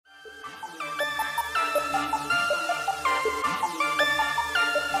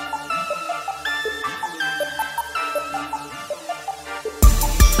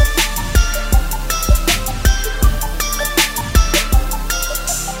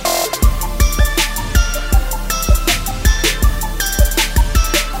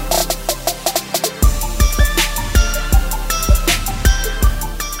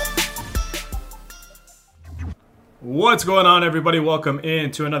What's going on, everybody? Welcome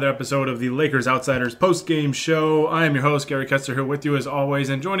in to another episode of the Lakers Outsiders post-game show. I am your host, Gary Kessler, here with you as always.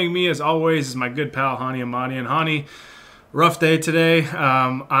 And joining me, as always, is my good pal, Hani Amani. And Hani, rough day today.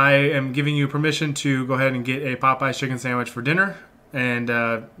 I am giving you permission to go ahead and get a Popeye's chicken sandwich for dinner and,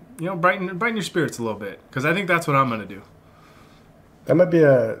 brighten your spirits a little bit. Because I think that's what I'm going to do. That might be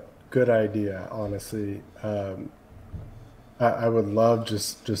a good idea, honestly. I would love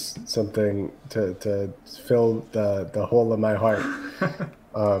just something to fill the hole in my heart,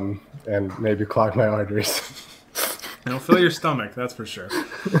 and maybe clog my arteries. It'll fill your stomach, that's for sure,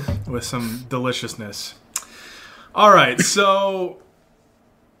 with some deliciousness. All right, so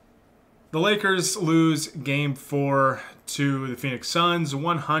the Lakers lose Game 4 to the Phoenix Suns,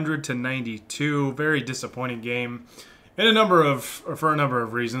 100-92. Very disappointing game. For a number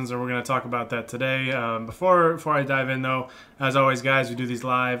of reasons, and we're going to talk about that today. Before I dive in, though, as always, guys, we do these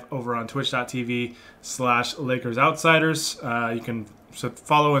live over on twitch.tv/LakersOutsiders. You can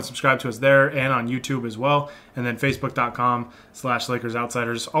follow and subscribe to us there and on YouTube as well, and then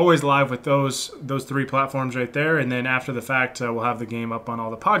Facebook.com/LakersOutsiders. Always live with those three platforms right there, and then after the fact, we'll have the game up on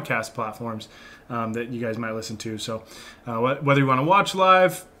all the podcast platforms that you guys might listen to. So whether you want to watch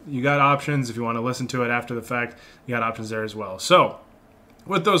live, you got options. If you want to listen to it after the fact, you got options there as well. So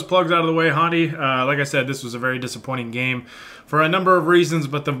with those plugs out of the way, Hani, like I said, this was a very disappointing game for a number of reasons,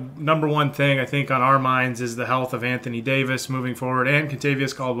 but the number one thing I think on our minds is the health of Anthony Davis moving forward and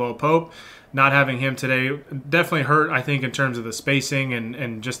Kentavious Caldwell-Pope. Not having him today definitely hurt, I think, in terms of the spacing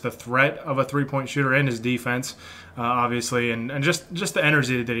and just the threat of a three-point shooter and his defense, obviously, and just the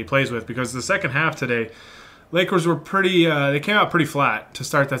energy that he plays with, because the second half today, Lakers were they came out pretty flat to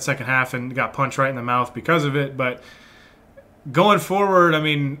start that second half and got punched right in the mouth because of it. But going forward, I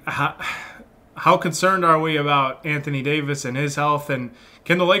mean, how concerned are we about Anthony Davis and his health? And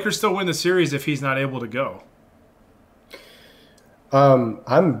can the Lakers still win the series if he's not able to go?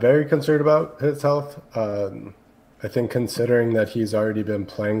 I'm very concerned about his health. I think considering that he's already been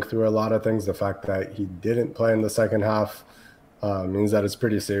playing through a lot of things, the fact that he didn't play in the second half means that it's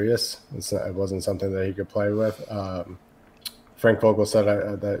pretty serious. It wasn't something that he could play with. Frank Vogel said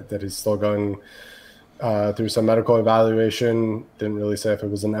that he's still going through some medical evaluation. Didn't really say if it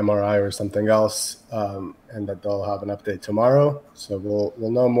was an MRI or something else, and that they'll have an update tomorrow. So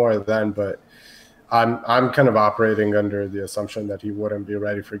we'll know more then. But I'm kind of operating under the assumption that he wouldn't be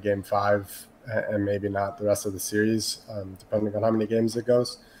ready for Game 5 and maybe not the rest of the series, depending on how many games it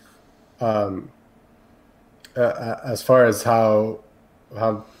goes. As far as how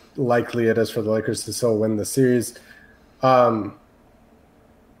likely it is for the Lakers to still win the series, I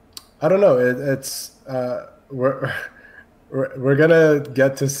don't know. It's we're gonna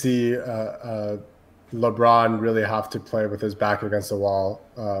get to see LeBron really have to play with his back against the wall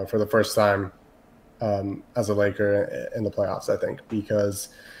for the first time as a Laker in the playoffs, I think, because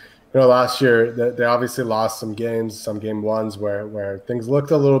last year they obviously lost some games, some game ones where things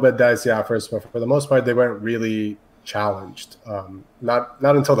looked a little bit dicey at first, but for the most part they weren't really challenged. Not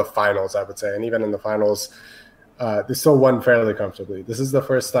until the finals, I would say, and even in the finals, they still won fairly comfortably. This is the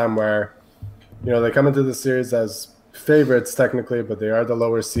first time where they come into the series as favorites technically, but they are the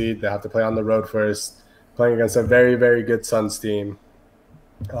lower seed. They have to play on the road first, playing against a very, very good Suns team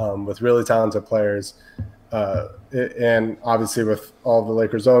with really talented players. And obviously with all the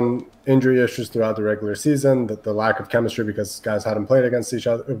Lakers' own injury issues throughout the regular season, the lack of chemistry because guys hadn't played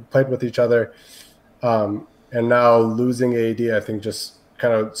with each other. And now losing AD, I think, just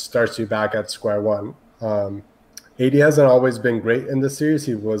kind of starts you back at square one. AD hasn't always been great in this series.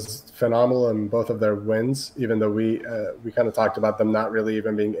 He was phenomenal in both of their wins, even though we kind of talked about them not really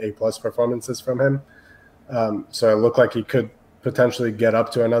even being A+ performances from him. So it looked like he could potentially get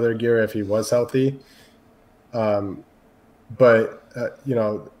up to another gear if he was healthy. But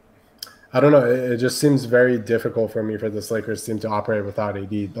I don't know. It just seems very difficult for me for this Lakers team to operate without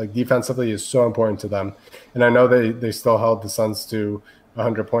AD. Like, defensively is so important to them. And I know they still held the Suns to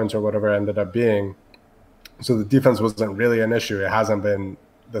 100 points or whatever it ended up being. So the defense wasn't really an issue. It hasn't been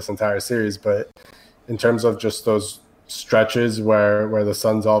this entire series. But in terms of just those stretches where the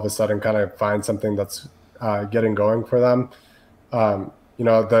Suns all of a sudden kind of find something that's getting going for them,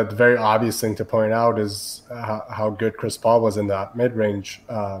 the very obvious thing to point out is how good Chris Paul was in that mid-range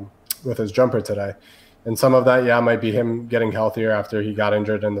with his jumper today. And some of that, might be him getting healthier after he got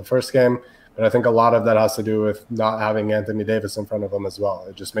injured in the first game. But I think a lot of that has to do with not having Anthony Davis in front of him as well.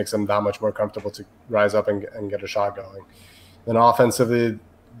 It just makes him that much more comfortable to rise up and get a shot going. And offensively,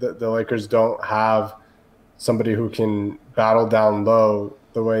 the Lakers don't have somebody who can battle down low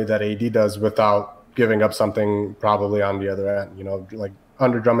the way that AD does without giving up something probably on the other end. Like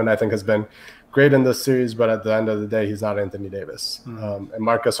Andre Drummond, I think, has been great in this series, but at the end of the day, he's not Anthony Davis. And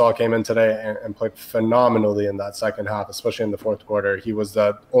Marc Gasol came in today and played phenomenally in that second half, especially in the fourth quarter. He was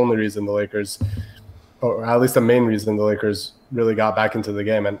the only reason the Lakers, or at least the main reason the Lakers really got back into the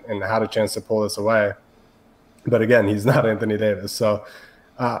game and had a chance to pull this away. But again, he's not Anthony Davis. So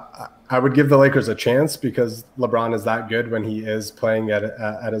I would give the Lakers a chance because LeBron is that good when he is playing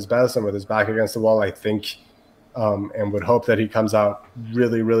at his best and with his back against the wall. I think and would hope that he comes out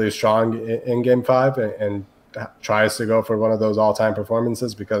really, really strong in Game 5 and tries to go for one of those all-time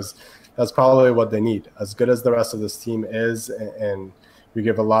performances, because that's probably what they need. As good as the rest of this team is, and we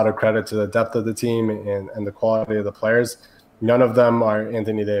give a lot of credit to the depth of the team and the quality of the players, none of them are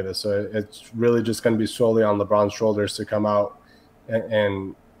Anthony Davis. So it's really just going to be solely on LeBron's shoulders to come out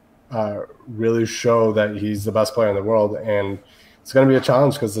and really show that he's the best player in the world. And it's going to be a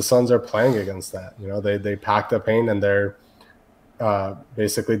challenge because the Suns are playing against that. You know, they pack the paint and they're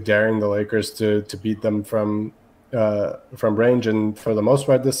basically daring the Lakers to beat them from range. And for the most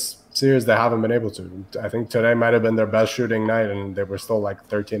part, this series they haven't been able to. I think today might have been their best shooting night, and they were still like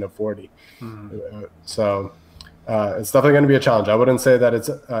 13 of 40. So it's definitely going to be a challenge. I wouldn't say that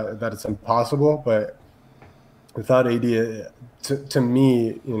it's impossible, but without AD, to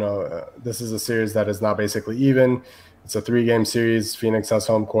me, you know, this is a series that is not basically even. It's a 3-game series. Phoenix has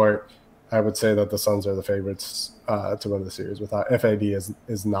home court. I would say that the Suns are the favorites to win the series without if AD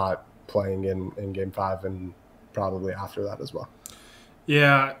is not playing in Game 5 and probably after that as well.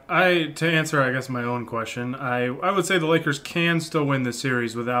 Yeah, to answer, I guess, my own question, I would say the Lakers can still win the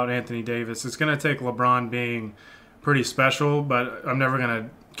series without Anthony Davis. It's going to take LeBron being pretty special, but I'm never going to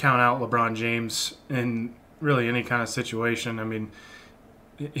count out LeBron James in really any kind of situation. I mean,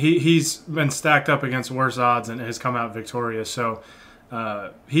 he's been stacked up against worse odds and has come out victorious. So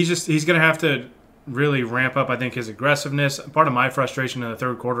he's going to have to really ramp up, I think, his aggressiveness. Part of my frustration in the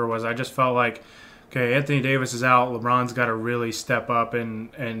third quarter was I just felt like, okay, Anthony Davis is out. LeBron's got to really step up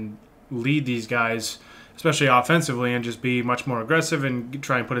and lead these guys, especially offensively, and just be much more aggressive and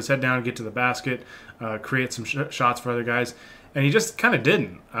try and put his head down, get to the basket, create some shots for other guys. And he just kind of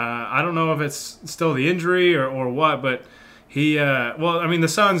didn't. I don't know if it's still the injury or what, but he, the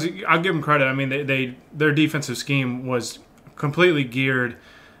Suns, I'll give them credit. I mean, their defensive scheme was completely geared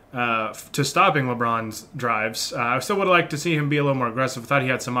to stopping LeBron's drives. I still would have liked to see him be a little more aggressive. I thought he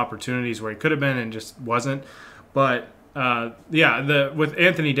had some opportunities where he could have been and just wasn't. But, with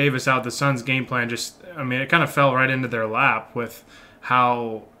Anthony Davis out, the Suns' game plan it kind of fell right into their lap with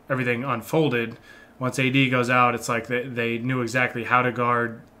how everything unfolded. Once AD goes out, it's like they knew exactly how to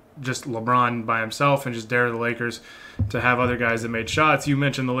guard just LeBron by himself and just dare the Lakers to have other guys that made shots. You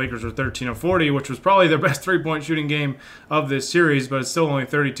mentioned the Lakers were 13 of 40, which was probably their best three-point shooting game of this series, but it's still only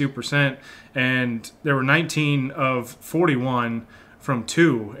 32%. And there were 19 of 41 from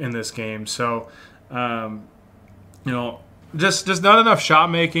 2 in this game. So, just not enough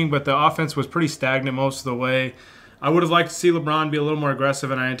shot making, but the offense was pretty stagnant most of the way. I would have liked to see LeBron be a little more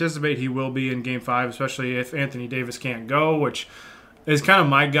aggressive, and I anticipate he will be in Game 5, especially if Anthony Davis can't go, which is kind of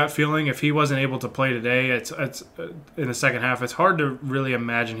my gut feeling. If he wasn't able to play today, it's in the second half, it's hard to really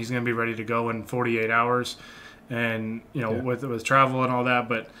imagine he's going to be ready to go in 48 hours, and with travel and all that.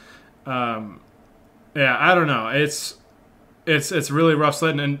 But I don't know. It's really rough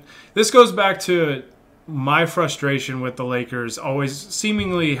sledding, and this goes back to my frustration with the Lakers always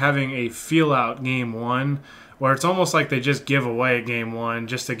seemingly having a feel-out Game 1, where it's almost like they just give away Game 1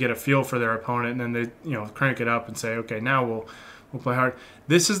 just to get a feel for their opponent, and then they crank it up and say, okay, now we'll play hard.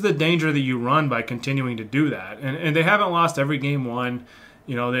 This is the danger that you run by continuing to do that. And they haven't lost every Game 1.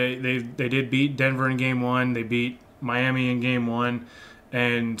 They did beat Denver in Game 1. They beat Miami in Game 1.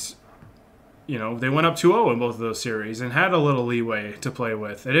 And, they went up 2-0 in both of those series and had a little leeway to play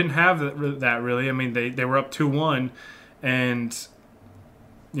with. They didn't have that really. I mean, they were up 2-1. And,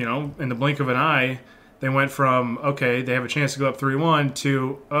 in the blink of an eye, they went from, okay, they have a chance to go up 3-1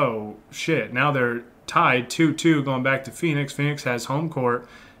 to, oh, shit, now they're tied 2-2 going back to Phoenix. Phoenix has home court,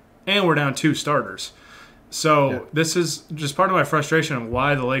 and we're down 2 starters. So This is just part of my frustration of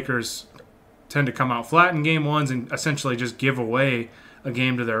why the Lakers tend to come out flat in Game 1s and essentially just give away a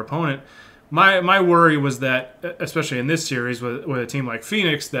game to their opponent. My worry was that, especially in this series with a team like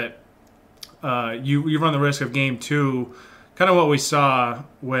Phoenix, that you run the risk of Game 2, kind of what we saw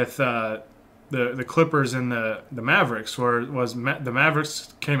with the Clippers and the Mavericks, where the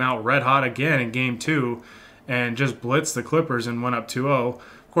Mavericks came out red hot again in Game 2 and just blitzed the Clippers and went up 2-0.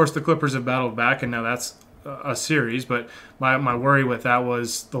 Of course, the Clippers have battled back, and now that's a series. But my worry with that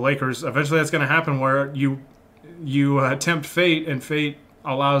was the Lakers. Eventually, that's going to happen where you tempt fate, and fate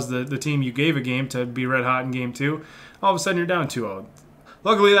allows the team you gave a game to be red hot in Game 2. All of a sudden, you're down 2-0.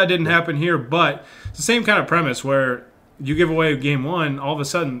 luckily that didn't happen here, but it's the same kind of premise where you give away game one, all of a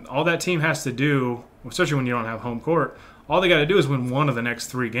sudden, all that team has to do, especially when you don't have home court, all they got to do is win one of the next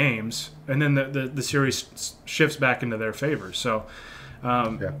 3 games, and then the series shifts back into their favor. So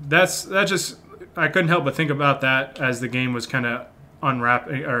that's just, I couldn't help but think about that as the game was kind of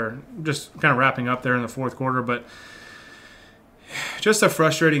unwrapping, or just kind of wrapping up there in the fourth quarter. But just a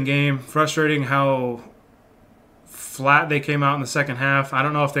frustrating game, frustrating how flat they came out in the second half. I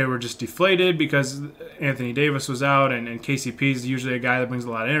don't know if they were just deflated because Anthony Davis was out, and KCP is usually a guy that brings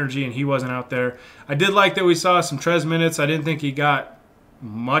a lot of energy, and he wasn't out there. I did like that we saw some Trez minutes. I didn't think he got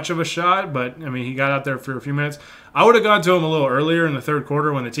much of a shot, but, I mean, he got out there for a few minutes. I would have gone to him a little earlier in the third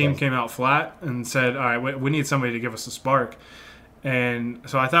quarter when the team came out flat and said, all right, we need somebody to give us a spark. And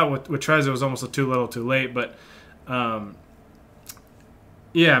so I thought with Trez it was almost too little too late, but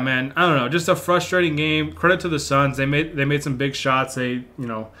yeah, man, I don't know. Just a frustrating game. Credit to the Suns. They made some big shots. They,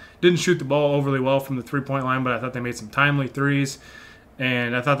 didn't shoot the ball overly well from the three-point line, but I thought they made some timely threes.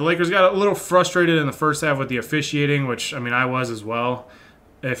 And I thought the Lakers got a little frustrated in the first half with the officiating, which, I mean, I was as well.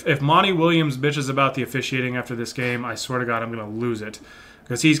 If Monty Williams bitches about the officiating after this game, I swear to God, I'm going to lose it.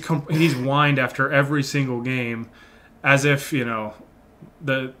 Because he's whined after every single game as if,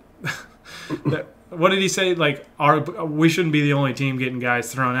 the what did he say? Like, we shouldn't be the only team getting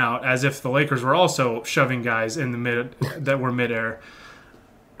guys thrown out, as if the Lakers were also shoving guys in the that were midair.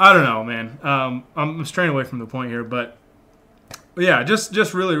 I don't know, man. I'm straying away from the point here, but yeah,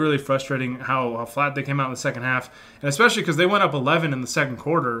 just really, really frustrating how flat they came out in the second half, and especially because they went up 11 in the second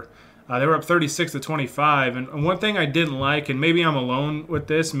quarter. They were up 36-25, and one thing I didn't like, and maybe I'm alone with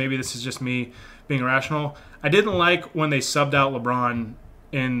this, maybe this is just me being irrational, I didn't like when they subbed out LeBron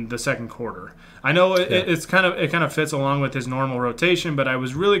in the second quarter. I know it kind of fits along with his normal rotation, but I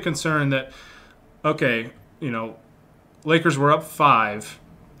was really concerned that, okay, Lakers were up 5.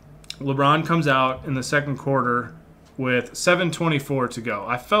 LeBron comes out in the second quarter with 7:24 to go.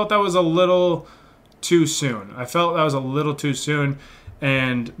 I felt that was a little too soon.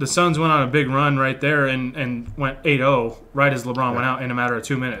 And the Suns went on a big run right there and went 8-0 right as LeBron went out in a matter of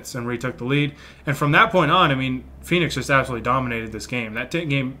 2 minutes and retook the lead. And from that point on, I mean, Phoenix just absolutely dominated this game.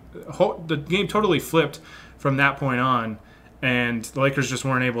 The game totally flipped from that point on, and the Lakers just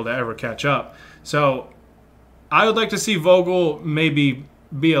weren't able to ever catch up. So I would like to see Vogel maybe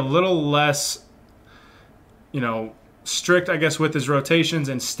be a little less, strict, I guess, with his rotations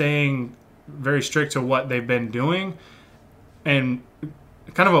and staying very strict to what they've been doing, and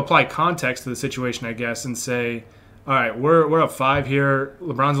kind of apply context to the situation, I guess, and say, all right, we're up 5 here.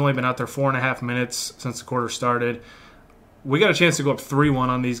 LeBron's only been out there 4.5 minutes since the quarter started. We got a chance to go up 3-1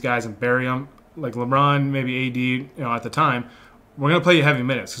 on these guys and bury them. Like LeBron, maybe AD, at the time, we're going to play you heavy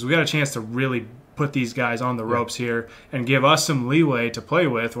minutes because we got a chance to really put these guys on the ropes here and give us some leeway to play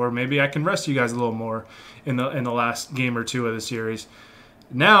with, or maybe I can rest you guys a little more in the last game or two of the series.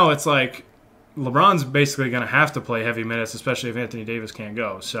 Now it's like LeBron's basically going to have to play heavy minutes, especially if Anthony Davis can't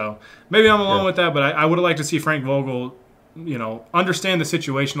go. So maybe I'm alone with that, but I would have liked to see Frank Vogel, understand the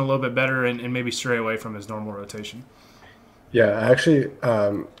situation a little bit better and maybe stray away from his normal rotation. Yeah, actually,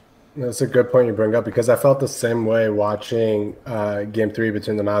 that's a good point you bring up, because I felt the same way watching Game 3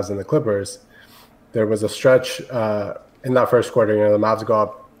 between the Mavs and the Clippers. There was a stretch in that first quarter, the Mavs go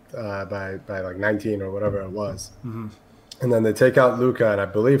up by like 19 or whatever it was. Mm-hmm. And then they take out Luka, and I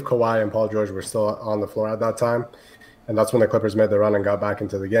believe Kawhi and Paul George were still on the floor at that time. And that's when the Clippers made the run and got back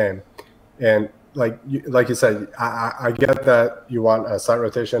into the game. And like you said, I get that you want a set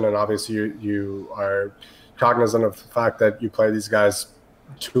rotation, and obviously you are cognizant of the fact that you play these guys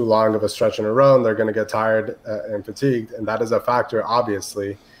too long of a stretch in a row, and they're going to get tired and fatigued. And that is a factor,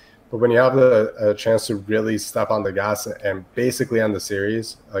 obviously. But when you have a chance to really step on the gas and basically end the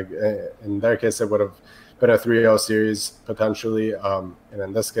series, like in their case, it would have been a 3-0 series potentially, and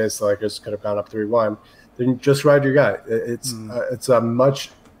in this case, the Lakers could have gone up 3-1. Then just ride your guy. It's a much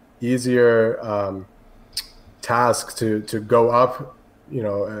easier task to go up, in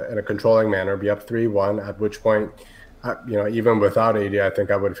a controlling manner, be up 3-1. At which point, even without AD, I think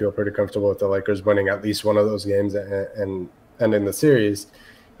I would feel pretty comfortable with the Lakers winning at least one of those games and ending the series.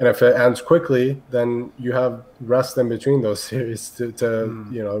 And if it ends quickly, then you have rest in between those series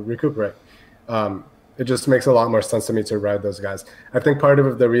to recuperate. It just makes a lot more sense to me to ride those guys. I think part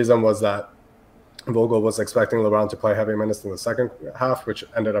of the reason was that Vogel was expecting LeBron to play heavy minutes in the second half, which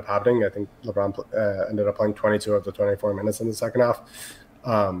ended up happening. I think LeBron ended up playing 22 of the 24 minutes in the second half,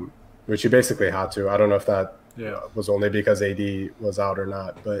 which he basically had to. I don't know if that was only because AD was out or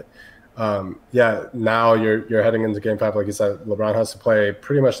not. But, now you're heading into Game 5. Like you said, LeBron has to play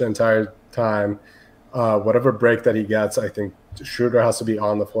pretty much the entire time. whatever break that he gets, I think Schroeder has to be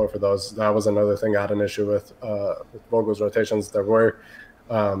on the floor for those. That was another thing I had an issue with Vogel's rotations. There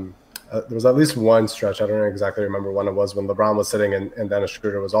was at least one stretch, I don't exactly remember when it was, when LeBron was sitting and Dennis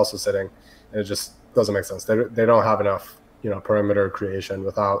Schroeder was also sitting, and it just doesn't make sense. They don't have enough, perimeter creation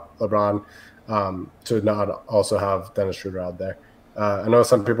without LeBron to not also have Dennis Schroeder out there. I know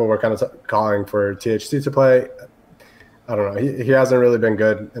some people were kind of calling for THT to play. I don't know. He hasn't really been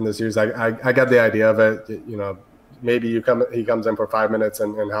good in the series. I get the idea of it. Maybe he comes in for 5 minutes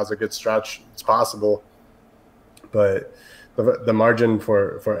and has a good stretch. It's possible, but the margin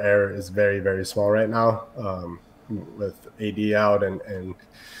for error is very, very small right now, with AD out and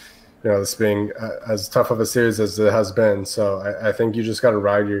this being as tough of a series as it has been. So I think you just got to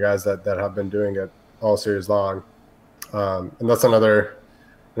ride your guys that have been doing it all series long. And that's another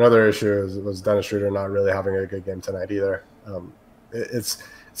issue was Dennis Schroeder not really having a good game tonight either. It's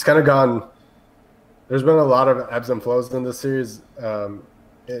kind of gone. There's been a lot of ebbs and flows in this series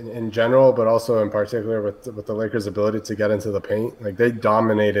in general, but also in particular with the Lakers' ability to get into the paint. Like, they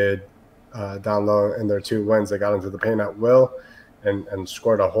dominated down low in their 2 wins. They got into the paint at will and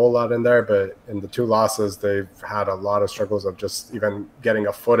scored a whole lot in there. But in the 2 losses, they've had a lot of struggles of just even getting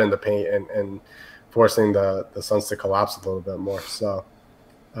a foot in the paint and forcing the Suns to collapse a little bit more. So,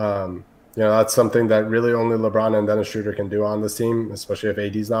 that's something that really only LeBron and Dennis Schroeder can do on this team, especially if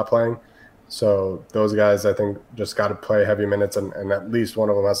AD's not playing. So those guys, I think, just got to play heavy minutes, and at least one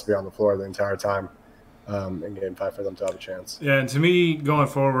of them has to be on the floor the entire time in Game 5 for them to have a chance. Yeah, and to me, going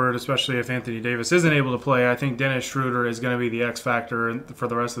forward, especially if Anthony Davis isn't able to play, I think Dennis Schroeder is going to be the X factor for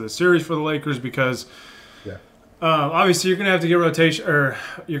the rest of the series for the Lakers, because obviously you're going to have to get rotation, or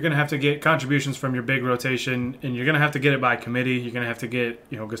you're going to have to get contributions from your big rotation, and you're going to have to get it by committee. You're going to have to get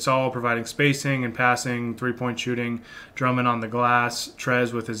Gasol providing spacing and passing, 3-point shooting, Drummond on the glass,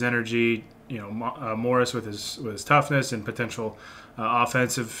 Trez with his energy, Morris with his toughness and potential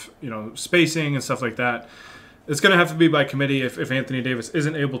offensive, spacing and stuff like that. It's going to have to be by committee if Anthony Davis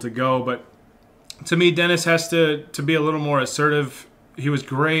isn't able to go. But to me, Dennis has to be a little more assertive. He was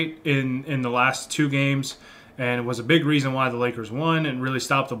great in the last 2 games, and was a big reason why the Lakers won and really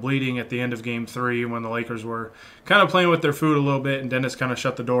stopped the bleeding at the end of Game 3 when the Lakers were kind of playing with their food a little bit, and Dennis kind of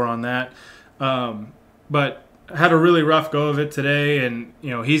shut the door on that. But had a really rough go of it today, and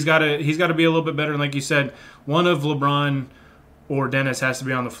he's got to be a little bit better. And like you said, one of LeBron or Dennis has to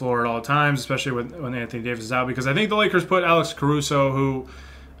be on the floor at all times, especially when Anthony Davis is out, because I think the Lakers put Alex Caruso, who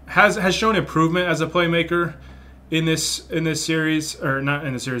has shown improvement as a playmaker in this series, or not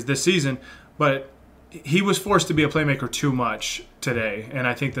in the series, this season, but he was forced to be a playmaker too much today, and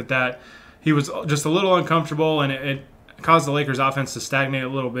I think that he was just a little uncomfortable, and it caused the Lakers' offense to stagnate a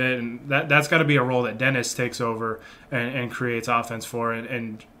little bit, and that's got to be a role that Dennis takes over and creates offense for.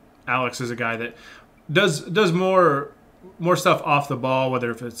 And Alex is a guy that does more stuff off the ball,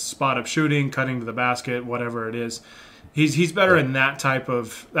 whether if it's spot up shooting, cutting to the basket, whatever it is. He's better in that type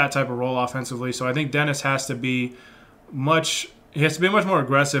of role offensively. So I think Dennis has to be much more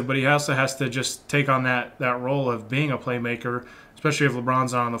aggressive, but he also has to just take on that role of being a playmaker, especially if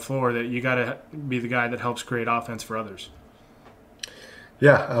LeBron's not on the floor, that you got to be the guy that helps create offense for others.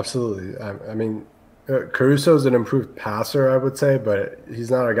 Yeah, absolutely. I mean, Caruso's an improved passer, I would say, but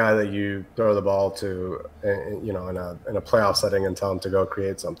he's not a guy that you throw the ball to, in a playoff setting and tell him to go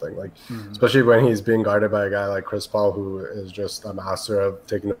create something. Like, especially when he's being guarded by a guy like Chris Paul, who is just a master of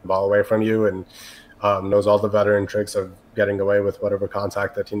taking the ball away from you and knows all the veteran tricks of getting away with whatever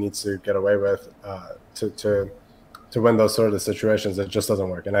contact that he needs to get away with to win those sort of situations. It just doesn't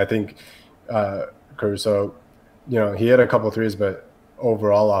work. And I think Caruso, he had a couple of threes, but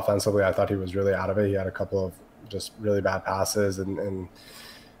overall offensively, I thought he was really out of it. He had a couple of just really bad passes and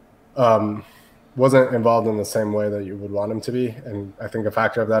wasn't involved in the same way that you would want him to be. And I think a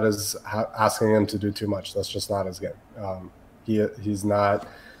factor of that is asking him to do too much. That's just not his game. He's not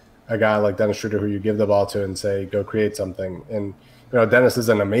a guy like Dennis Schroeder who you give the ball to and say, go create something. And Dennis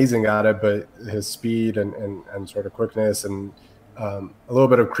isn't amazing at it, but his speed and sort of quickness and a little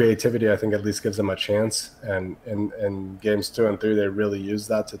bit of creativity, I think, at least gives them a chance. And in games 2 and 3, they really used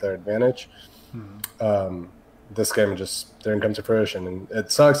that to their advantage. This game just didn't come to fruition. And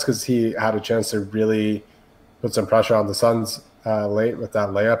it sucks because he had a chance to really put some pressure on the Suns late with that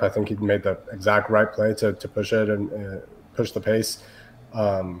layup. I think he made the exact right play to push it and push the pace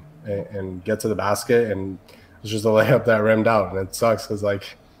and get to the basket. And it's just a layup that rimmed out. And it sucks because,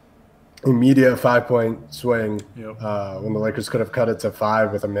 immediate 5-point swing when the Lakers could have cut it to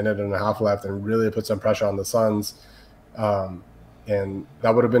 5 with a minute and a half left and really put some pressure on the Suns. And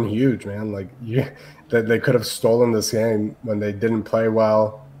that would have been huge, man. They could have stolen this game when they didn't play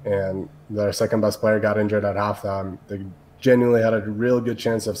well. and their second best player got injured at halftime. They genuinely had a real good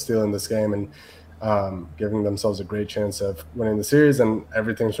chance of stealing this game and giving themselves a great chance of winning the series. And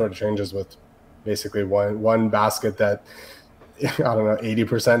everything sort of changes with basically one basket that, I don't know, 80%,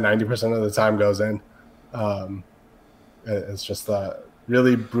 90% of the time goes in. It's just a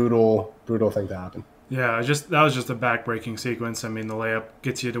really brutal thing to happen. Yeah, that was just a back-breaking sequence. I mean, the layup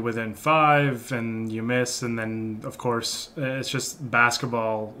gets you to within 5, and you miss, and then of course it's just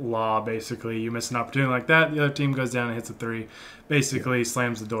basketball law. Basically, you miss an opportunity like that, the other team goes down and hits a 3, basically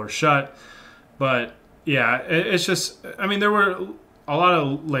slams the door shut. But yeah, it's just. I mean, there were a lot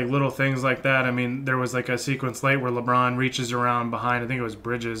of like little things like that. I mean, there was like a sequence late where LeBron reaches around behind. I think it was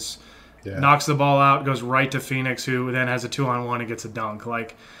Bridges, knocks the ball out, goes right to Phoenix, who then has a 2-on-1 and gets a dunk.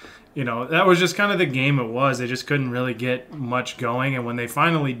 Like, you know, that was just kind of the game it was. They just couldn't really get much going, and when they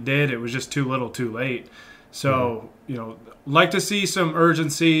finally did, it was just too little, too late. So, you know, like to see some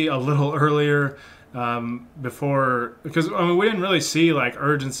urgency a little earlier before, because I mean, we didn't really see like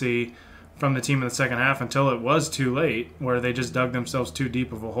urgency from the team in the second half until it was too late, where they just dug themselves too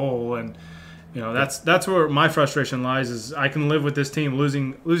deep of a hole. And you know, that's where my frustration lies. Is I can live with this team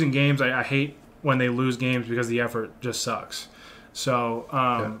losing games. I hate when they lose games because the effort just sucks.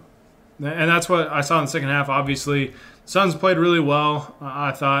 So, and that's what I saw in the second half. Obviously, Suns played really well.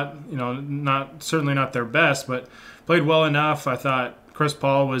 I thought, you know, certainly not their best, but played well enough. I thought Chris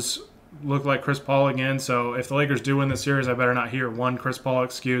Paul looked like Chris Paul again. So if the Lakers do win the series, I better not hear one Chris Paul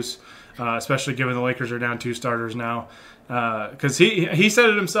excuse, especially given the Lakers are down 2 starters now. Because he said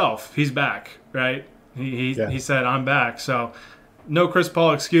it himself. He's back, right? He said, I'm back. So no Chris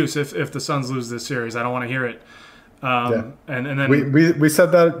Paul excuse if the Suns lose this series. I don't want to hear it. And then we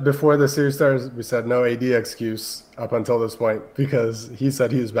said that before the series started. We said no AD excuse up until this point because he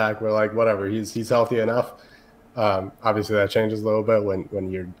said he was back. We're like, whatever, he's healthy enough. Obviously that changes a little bit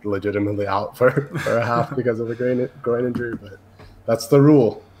when you're legitimately out for a half because of a groin injury, but that's the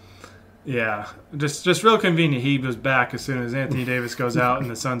rule. Yeah, just real convenient. He was back as soon as Anthony Davis goes out and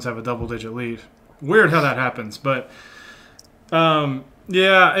the Suns have a double-digit lead. Weird how that happens, but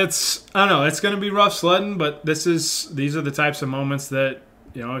yeah, I don't know. It's going to be rough sledding, but these are the types of moments that,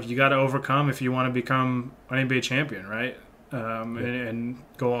 you know, if you got to overcome if you want to become an NBA champion, right? And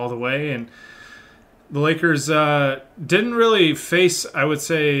go all the way. And the Lakers didn't really face, I would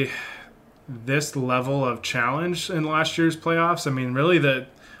say, this level of challenge in last year's playoffs. I mean, really,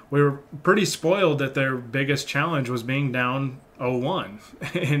 we were pretty spoiled that their biggest challenge was being down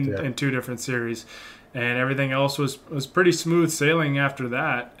 0-1 in 2 different series. And everything else was pretty smooth sailing after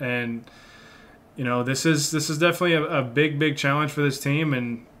that. And, you know, this is definitely a big challenge for this team.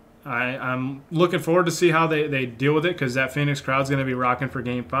 And I'm looking forward to see how they deal with it, because that Phoenix crowd's going to be rocking for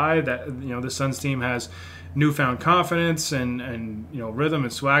Game 5. That, you know, the Suns team has newfound confidence and you know, rhythm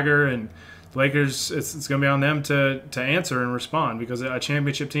and swagger. And the Lakers, it's going to be on them to answer and respond, because a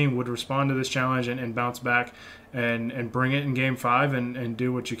championship team would respond to this challenge and bounce back and bring it in Game 5 and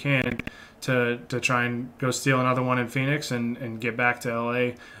do what you can to try and go steal another one in Phoenix and get back to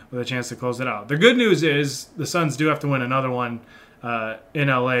LA with a chance to close it out. The good news is the Suns do have to win another one in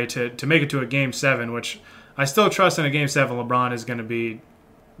LA to make it to a Game 7, which I still trust in a Game 7. LeBron is going to be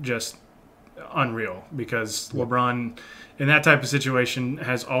just unreal, because LeBron in that type of situation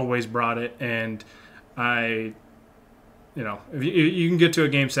has always brought it. And you know, if you can get to a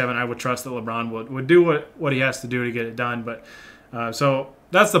Game 7, I would trust that LeBron would do what he has to do to get it done. But so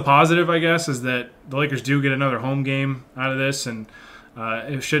that's the positive, I guess, is that the Lakers do get another home game out of this, and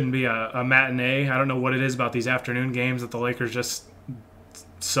it shouldn't be a matinee. I don't know what it is about these afternoon games that the Lakers just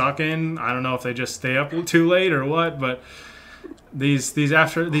suck in. I don't know if they just stay up too late or what, but these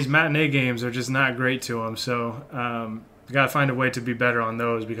matinee games are just not great to them. So you got to find a way to be better on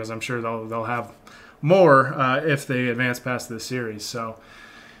those, because I'm sure they'll have more if they advance past this series. So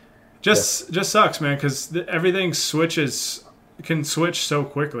just sucks, man, because everything can switch so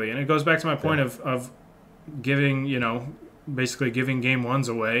quickly. And it goes back to my point of giving, you know, basically giving Game 1s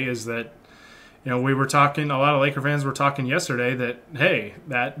away, is that, you know, we were talking, a lot of Laker fans were talking yesterday that, hey,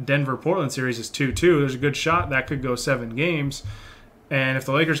 that Denver-Portland series is 2-2. There's a good shot that could go 7 games. And if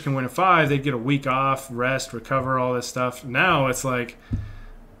the Lakers can win a 5, they'd get a week off, rest, recover, all this stuff. Now it's like,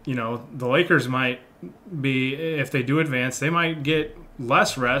 you know, the Lakers might be, if they do advance, they might get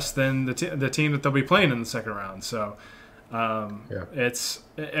less rest than the team that they'll be playing in the second round. So it's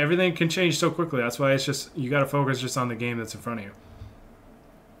everything can change so quickly. That's why it's just, you got to focus just on the game that's in front of you.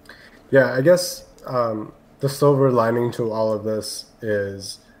 Yeah, I guess the silver lining to all of this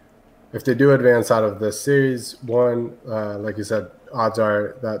is if they do advance out of this series, like you said, odds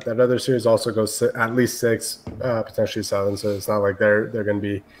are that that other series also goes at least 6, potentially 7. So it's not like they're going to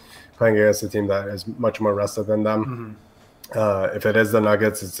be playing against a team that is much more rested than them. If it is the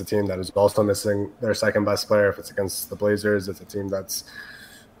Nuggets, it's a team that is also missing their second best player. If it's against the Blazers, it's a team that's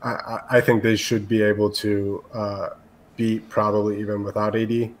I think they should be able to beat probably even without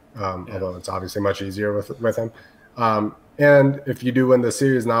AD, although it's obviously much easier with him. And if you do win the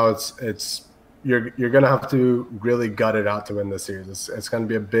series, now it's you're going to have to really gut it out to win the series. It's going to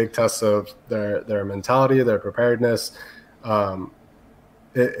be a big test of their mentality, their preparedness.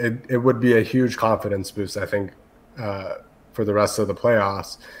 It would be a huge confidence boost, I think, for the rest of the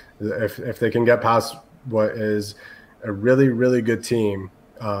playoffs, if they can get past what is a really, really good team.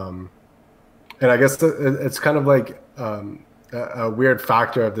 And I guess it's kind of like a weird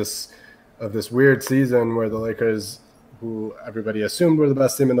factor of this weird season where the Lakers, who everybody assumed were the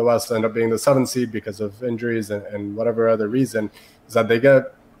best team in the West, end up being the 7th seed because of injuries and whatever other reason, is that they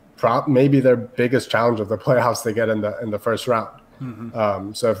get maybe their biggest challenge of the playoffs they get in the first round.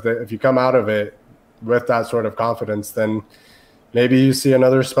 So if you come out of it with that sort of confidence, then maybe you see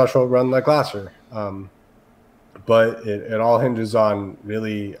another special run like last year. But it all hinges on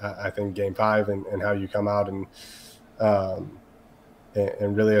really, I think, Game 5 and how you come out and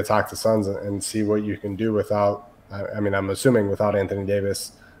really attack the Suns and see what you can do without. I mean, I'm assuming without Anthony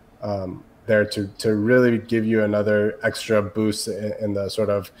Davis there to really give you another extra boost in the sort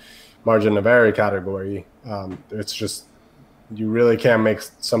of margin of error category. It's just you really can't make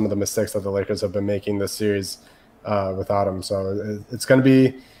some of the mistakes that the Lakers have been making this series without him. So it's going to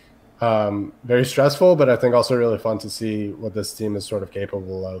be very stressful, but I think also really fun to see what this team is sort of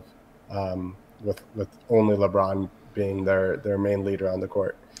capable of with only LeBron being their main leader on the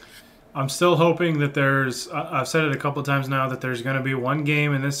court. I'm still hoping that I've said it a couple of times now, that there's going to be one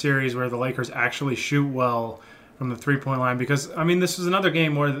game in this series where the Lakers actually shoot well from the three-point line, because, I mean, this was another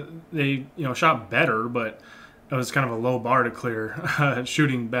game where they, shot better, but it was kind of a low bar to clear,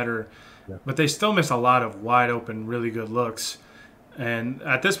 shooting better. Yeah. But they still miss a lot of wide open, really good looks. And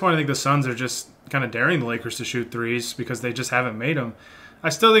at this point, I think the Suns are just kind of daring the Lakers to shoot threes because they just haven't made them. I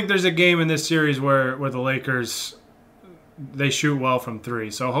still think there's a game in this series where the Lakers, they shoot well from three.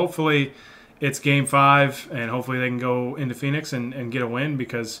 So hopefully it's Game 5, and hopefully they can go into Phoenix and get a win,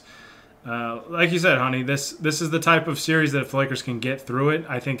 because like you said, honey, this is the type of series that if the Lakers can get through it,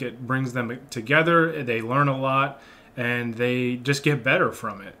 I think it brings them together. They learn a lot, and they just get better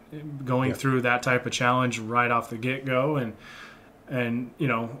from it, going through that type of challenge right off the get-go. And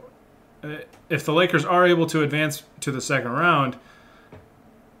if the Lakers are able to advance to the second round,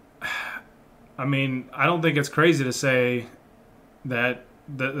 I mean, I don't think it's crazy to say that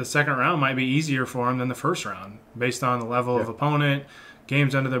the second round might be easier for them than the first round, based on the level of opponent,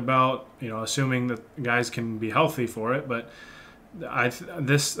 games under their belt, assuming that guys can be healthy for it. But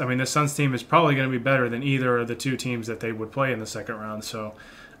this Suns team is probably going to be better than either of the two teams that they would play in the second round. So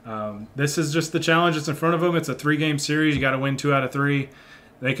this is just the challenge that's in front of them. It's a 3-game series. You got to win 2 out of 3.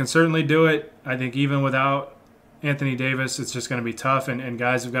 They can certainly do it. I think even without Anthony Davis, it's just going to be tough, and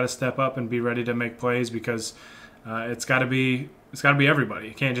guys have got to step up and be ready to make plays, because it's got to be everybody.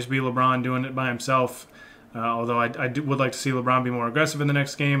 It can't just be LeBron doing it by himself. Although I would like to see LeBron be more aggressive in the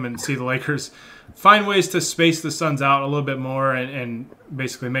next game and see the Lakers find ways to space the Suns out a little bit more and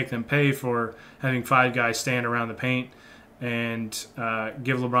basically make them pay for having 5 guys stand around the paint, and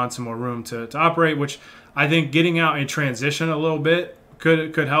give LeBron some more room to operate, which I think getting out in transition a little bit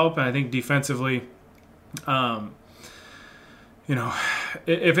could help. And I think defensively, if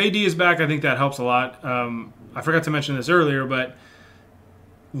AD is back, I think that helps a lot. I forgot to mention this earlier, but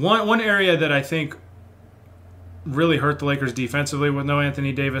one area that I think really hurt the Lakers defensively with no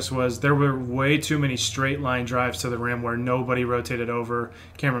Anthony Davis was there were way too many straight line drives to the rim where nobody rotated over.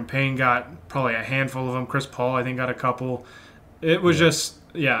 Cameron Payne got probably a handful of them. Chris Paul, I think, got a couple. It was just,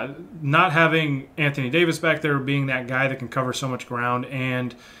 not having Anthony Davis back there, being that guy that can cover so much ground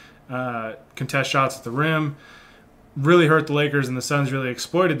and contest shots at the rim, really hurt the Lakers, and the Suns really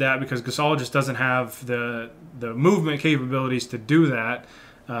exploited that because Gasol just doesn't have the movement capabilities to do that.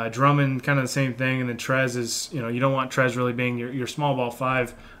 Drummond, kind of the same thing, and then Trez is, you don't want Trez really being your small ball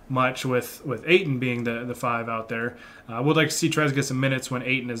 5 much with Ayton being the 5 out there. I would like to see Trez get some minutes when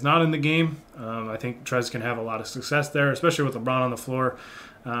Ayton is not in the game. I think Trez can have a lot of success there, especially with LeBron on the floor.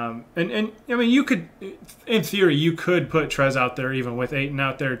 And I mean, you could, in theory, you could put Trez out there even with Ayton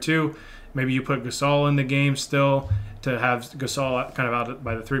out there too. Maybe you put Gasol in the game still to have Gasol kind of out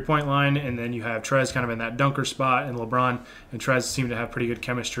by the three-point line, and then you have Trez kind of in that dunker spot, and LeBron and Trez seem to have pretty good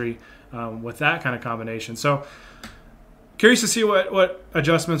chemistry with that kind of combination. So curious to see what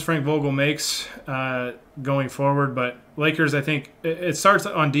adjustments Frank Vogel makes going forward. But Lakers, I think it starts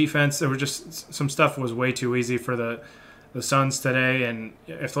on defense. There was just some stuff was way too easy for the Suns today, and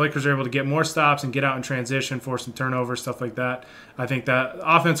if the Lakers are able to get more stops and get out in transition, force some turnovers, stuff like that, I think that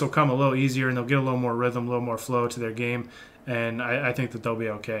offense will come a little easier and they'll get a little more rhythm, a little more flow to their game, and I think that they'll be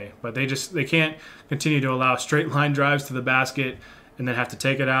okay. But they can't continue to allow straight line drives to the basket and then have to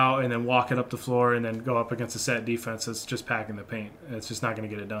take it out and then walk it up the floor and then go up against a set defense that's just packing the paint. It's just not going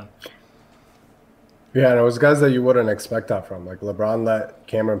to get it done. Yeah, and it was guys that you wouldn't expect that from. Like LeBron let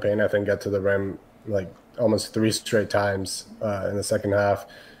Cameron Payne, I think, get to the rim like almost 3 straight times in the second half.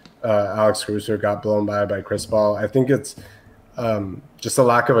 Alex Caruso got blown by Chris Paul. I think it's just a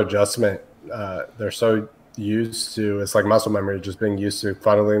lack of adjustment. They're so used to, it's like muscle memory, just being used to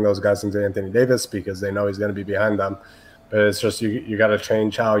funneling those guys into Anthony Davis because they know he's going to be behind them. But it's just you got to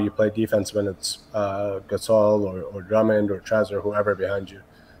change how you play defense when it's Gasol or Drummond or Trez or whoever behind you.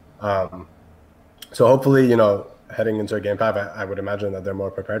 So hopefully, heading into a game 5, I would imagine that they're more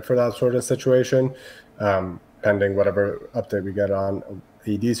prepared for that sort of situation, pending whatever update we get on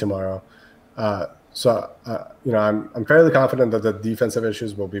AD tomorrow. I'm fairly confident that the defensive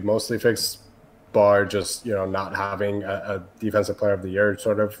issues will be mostly fixed, bar just not having a defensive player of the year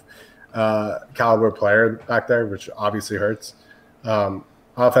sort of caliber player back there, which obviously hurts.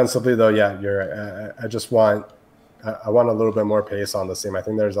 Offensively, though, yeah, I want a little bit more pace on this team. I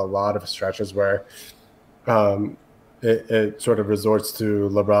think there's a lot of stretches where it sort of resorts to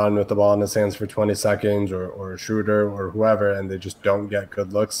LeBron with the ball in his hands for 20 seconds or Schroeder or whoever, and they just don't get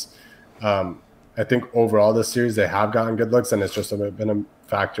good looks. I think overall this series they have gotten good looks, and it's just been a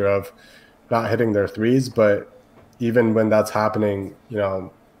factor of not hitting their threes. But even when that's happening,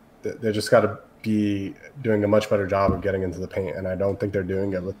 they just got to be doing a much better job of getting into the paint, and I don't think they're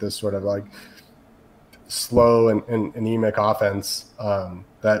doing it with this sort of like slow and anemic offense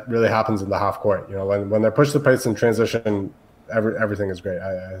that really happens in the half court. When they're pushed to pace in transition, everything is great.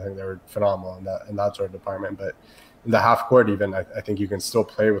 I think they were phenomenal in that sort of department. But in the half court, even I think you can still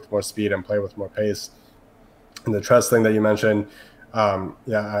play with more speed and play with more pace. And the Trez thing that you mentioned, I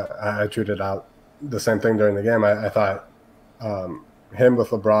tweeted out the same thing during the game. I thought him with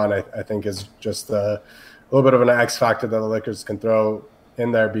LeBron, I think is just a little bit of an X factor that the Lakers can throw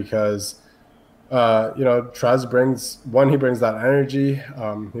in there because. Trez brings that energy.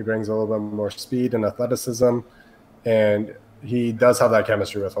 He brings a little bit more speed and athleticism, and he does have that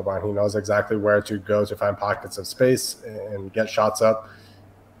chemistry with LeBron. He knows exactly where to go to find pockets of space and get shots up.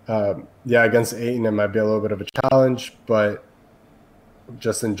 Against Ayton, it might be a little bit of a challenge, but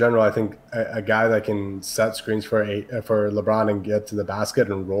just in general, I think a guy that can set screens for LeBron and get to the basket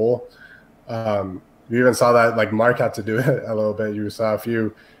and roll. We even saw that like Mark had to do it a little bit. You saw a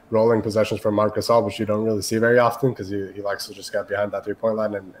few rolling possessions from Marc Gasol, which you don't really see very often because he likes to just get behind that 3-point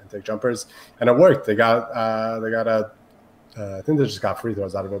line and take jumpers. And it worked. They got I think they just got free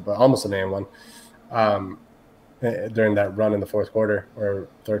throws out of it, but almost an and one during that run in the fourth quarter or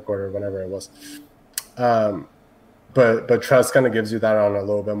third quarter, whenever it was. But Trez kind of gives you that on a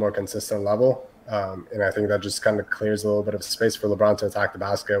little bit more consistent level. And I think that just kind of clears a little bit of space for LeBron to attack the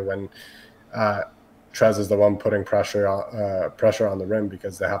basket when Trez is the one putting pressure on the rim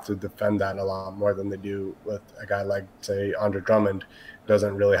because they have to defend that a lot more than they do with a guy like, say, Andre Drummond, who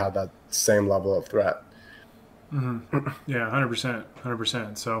doesn't really have that same level of threat. Mm-hmm. Yeah,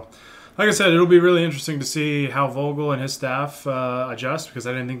 100%. So, like I said, it'll be really interesting to see how Vogel and his staff adjust because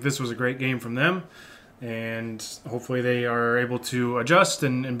I didn't think this was a great game from them. And hopefully they are able to adjust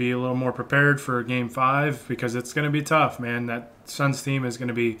and be a little more prepared for Game 5 because it's going to be tough, man. That Suns team is going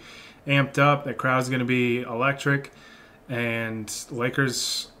to be amped up. That crowd's going to be electric. And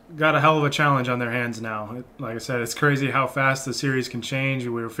Lakers got a hell of a challenge on their hands now. Like I said, it's crazy how fast the series can change. We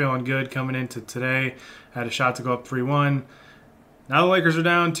were feeling good coming into today. Had a shot to go up 3-1. Now the Lakers are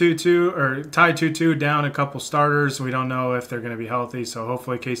down 2-2 or tied 2-2, down a couple starters. We don't know if they're going to be healthy. So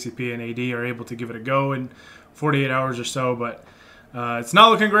hopefully KCP and AD are able to give it a go in 48 hours or so. But it's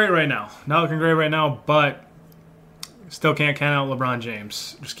not looking great right now. But still can't count out LeBron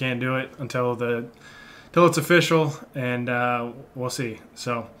James. Just can't do it until it's official, and we'll see.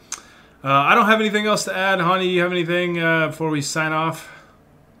 So I don't have anything else to add. Hani, you have anything before we sign off?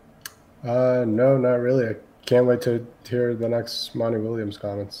 No, not really. I can't wait to hear the next Monty Williams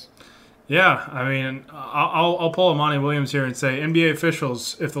comments. Yeah, I mean, I'll pull a Monty Williams here and say, NBA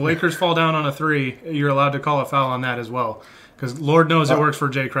officials, if the Lakers fall down on a 3, you're allowed to call a foul on that as well, because Lord knows it works for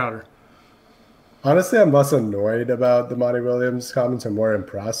Jay Crowder. Honestly, I'm less annoyed about the Monty Williams comments and more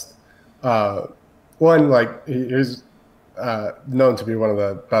impressed. One, like, known to be one of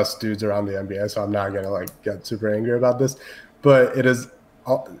the best dudes around the NBA, so I'm not gonna like get super angry about this. But it is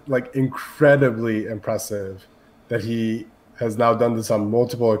like incredibly impressive that he has now done this on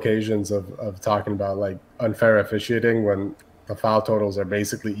multiple occasions of talking about like unfair officiating when the foul totals are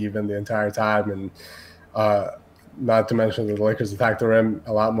basically even the entire time, and not to mention that the Lakers attack the rim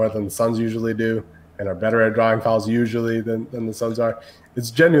a lot more than the Suns usually do, and are better at drawing fouls usually than the Suns are. It's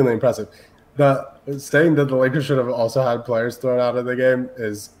genuinely impressive. Saying that the Lakers should have also had players thrown out of the game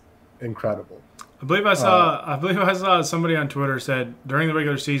is incredible. I believe I saw somebody on Twitter said during the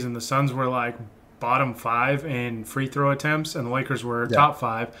regular season the Suns were like bottom 5 in free throw attempts, and the Lakers were top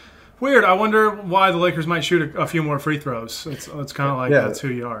 5. Weird. I wonder why the Lakers might shoot a few more free throws. It's kind of like that's who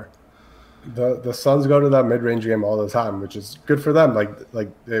you are. The Suns go to that mid-range game all the time, which is good for them. Like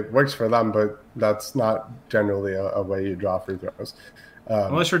it works for them, but that's not generally a way you draw free throws.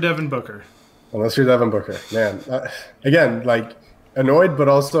 Unless you're Devin Booker. Man. Again, like annoyed, but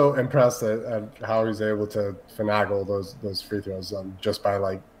also impressed at how he's able to finagle those free throws just by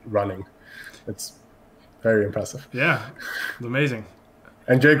like running. It's very impressive. Yeah, amazing.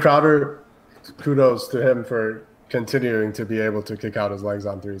 And Jay Crowder, kudos to him for continuing to be able to kick out his legs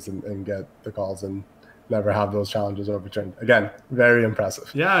on threes and get the calls and never have those challenges overturned. Again, very impressive.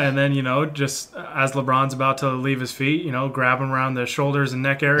 Yeah, and then, just as LeBron's about to leave his feet, grab him around the shoulders and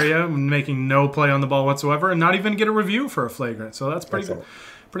neck area, making no play on the ball whatsoever, and not even get a review for a flagrant. So that's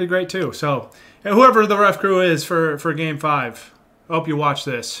pretty great too. So whoever the ref crew is for Game 5, I hope you watch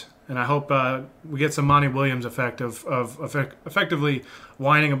this. And I hope we get some Monty Williams effect of effectively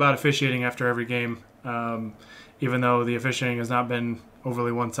whining about officiating after every game, even though the officiating has not been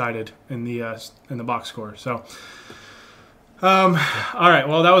overly one-sided in the box score. So, all right.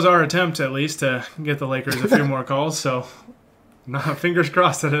 Well, that was our attempt, at least, to get the Lakers a few more calls. So, fingers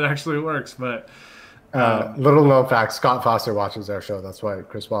crossed that it actually works. But little known fact: Scott Foster watches our show. That's why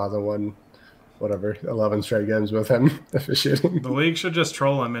Chris Paul hasn't won 11 straight games with him officiating. The league should just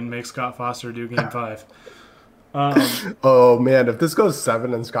troll him and make Scott Foster do Game 5. Oh man, if this goes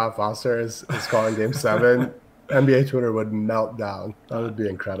 7 and Scott Foster is calling Game 7, NBA Twitter would melt down. That would be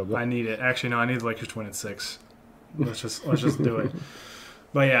incredible. I need it. Actually, no, I need the Lakers to win at 6. Let's just do it.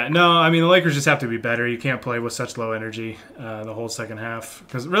 But yeah, no, I mean the Lakers just have to be better. You can't play with such low energy the whole second half.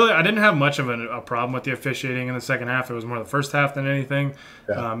 Because really, I didn't have much of a problem with the officiating in the second half. It was more the first half than anything.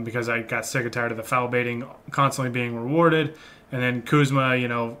 Yeah. Because I got sick and tired of the foul baiting constantly being rewarded. And then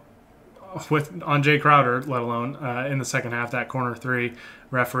Kuzma, on Jay Crowder, let alone in the second half, that corner 3,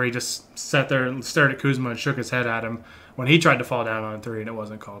 referee just sat there and stared at Kuzma and shook his head at him when he tried to fall down on a 3 and it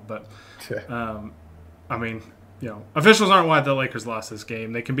wasn't called. But, I mean, officials aren't why the Lakers lost this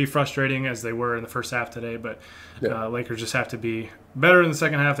game. They can be frustrating as they were in the first half today, but Lakers just have to be better in the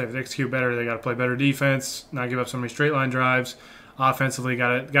second half. They have to execute better. They got to play better defense, not give up so many straight line drives. Offensively,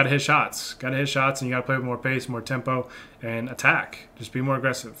 got to hit shots. Got to hit shots, and you got to play with more pace, more tempo, and attack. Just be more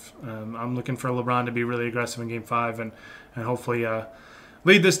aggressive. I'm looking for LeBron to be really aggressive in Game 5 and hopefully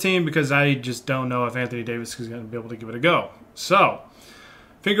lead this team because I just don't know if Anthony Davis is going to be able to give it a go. So,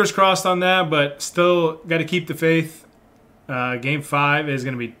 fingers crossed on that, but still got to keep the faith. Game 5 is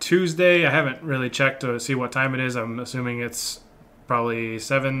going to be Tuesday. I haven't really checked to see what time it is. I'm assuming it's probably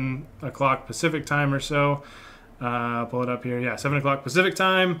 7 o'clock Pacific time or so. Pull it up here. Yeah, 7 o'clock Pacific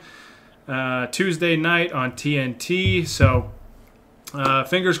time. Tuesday night on TNT. So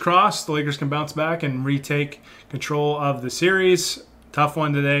fingers crossed the Lakers can bounce back and retake control of the series. Tough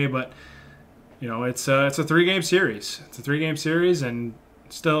one today, but it's a 3-game series. It's a 3-game series, and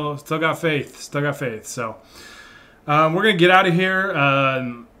still got faith. So we're gonna get out of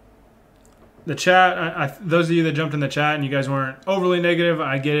here. The chat, those of you that jumped in the chat and you guys weren't overly negative,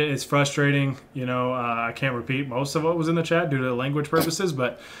 I get it. It's frustrating. I can't repeat most of what was in the chat due to language purposes,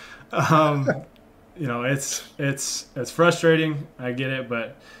 but it's frustrating. I get it,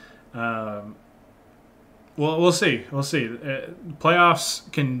 but we'll see.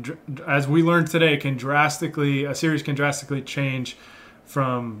 Playoffs can, as we learned today, a series can drastically change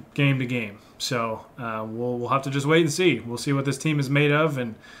from game to game. So we'll have to just wait and see. We'll see what this team is made of,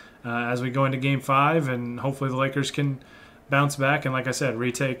 and as we go into Game 5, and hopefully the Lakers can bounce back and, like I said,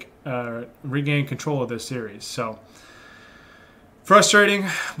 regain control of this series. So frustrating,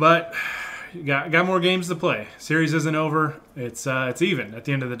 but you got more games to play. Series isn't over. It's even at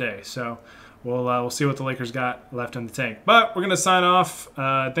the end of the day. So we'll see what the Lakers got left in the tank. But we're gonna sign off.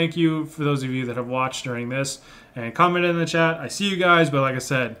 Thank you for those of you that have watched during this and commented in the chat. I see you guys, but like I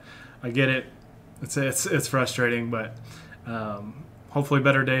said, I get it. It's frustrating, but hopefully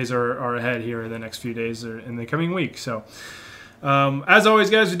better days are ahead here in the next few days or in the coming week. So As always,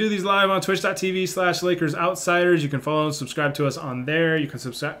 guys, we do these live on twitch.tv/Lakers Outsiders. You can follow and subscribe to us on there. You can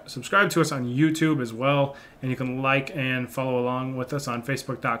subscribe to us on YouTube as well. And you can like and follow along with us on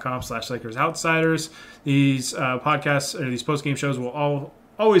facebook.com/Lakers Outsiders. These podcasts, or these post-game shows will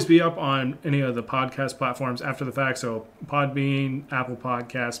always be up on any of the podcast platforms after the fact. So Podbean, Apple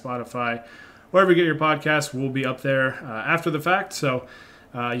Podcasts, Spotify, wherever you get your podcasts will be up there after the fact. So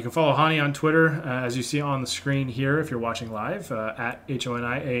you can follow Hani on Twitter, as you see on the screen here if you're watching live, at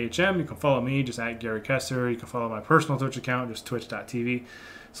HONIAHM. You can follow me, just at Gary Kester. You can follow my personal Twitch account, just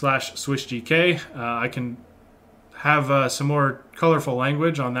twitch.tv/SwishGK. I can have some more colorful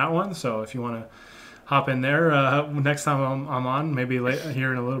language on that one, so if you want to hop in there next time I'm on, maybe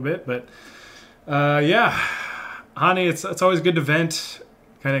here in a little bit. But yeah, Hani, it's always good to vent,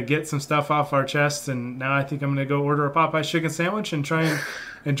 kind of get some stuff off our chest, and now I think I'm going to go order a Popeye's chicken sandwich and try and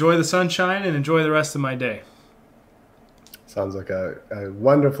enjoy the sunshine and enjoy the rest of my day. Sounds like a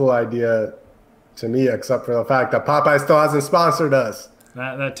wonderful idea to me, except for the fact that Popeye still hasn't sponsored us.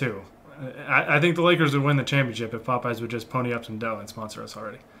 That too. I think the Lakers would win the championship if Popeyes would just pony up some dough and sponsor us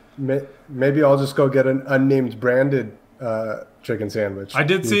already. Maybe I'll just go get an unnamed branded chicken sandwich. I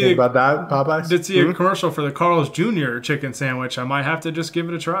did see about that, Popeyes. Did see a commercial for the Carl's Jr. chicken sandwich. I might have to just give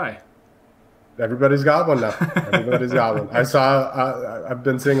it a try. Everybody's got one now. Everybody's got one. I've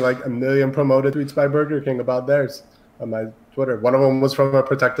been seeing like a million promoted tweets by Burger King about theirs on my Twitter. One of them was from a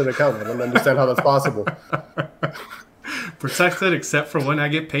protected account. I don't understand how that's possible. Protected except for when I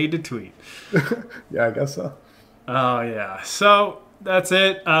get paid to tweet. Yeah, I guess so. Oh, yeah. So that's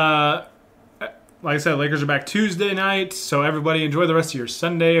it. Like I said, Lakers are back Tuesday night, so everybody enjoy the rest of your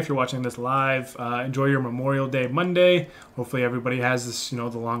Sunday if you're watching this live. Enjoy your Memorial Day Monday. Hopefully everybody has this, the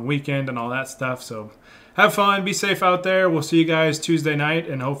long weekend and all that stuff. So have fun, be safe out there. We'll see you guys Tuesday night,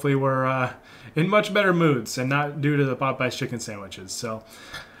 and hopefully we're in much better moods and not due to the Popeye's chicken sandwiches. So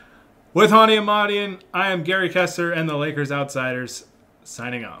with Hani Ahmadian, I am Gary Kester and the Lakers Outsiders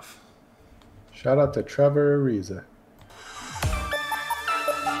signing off. Shout out to Trevor Ariza.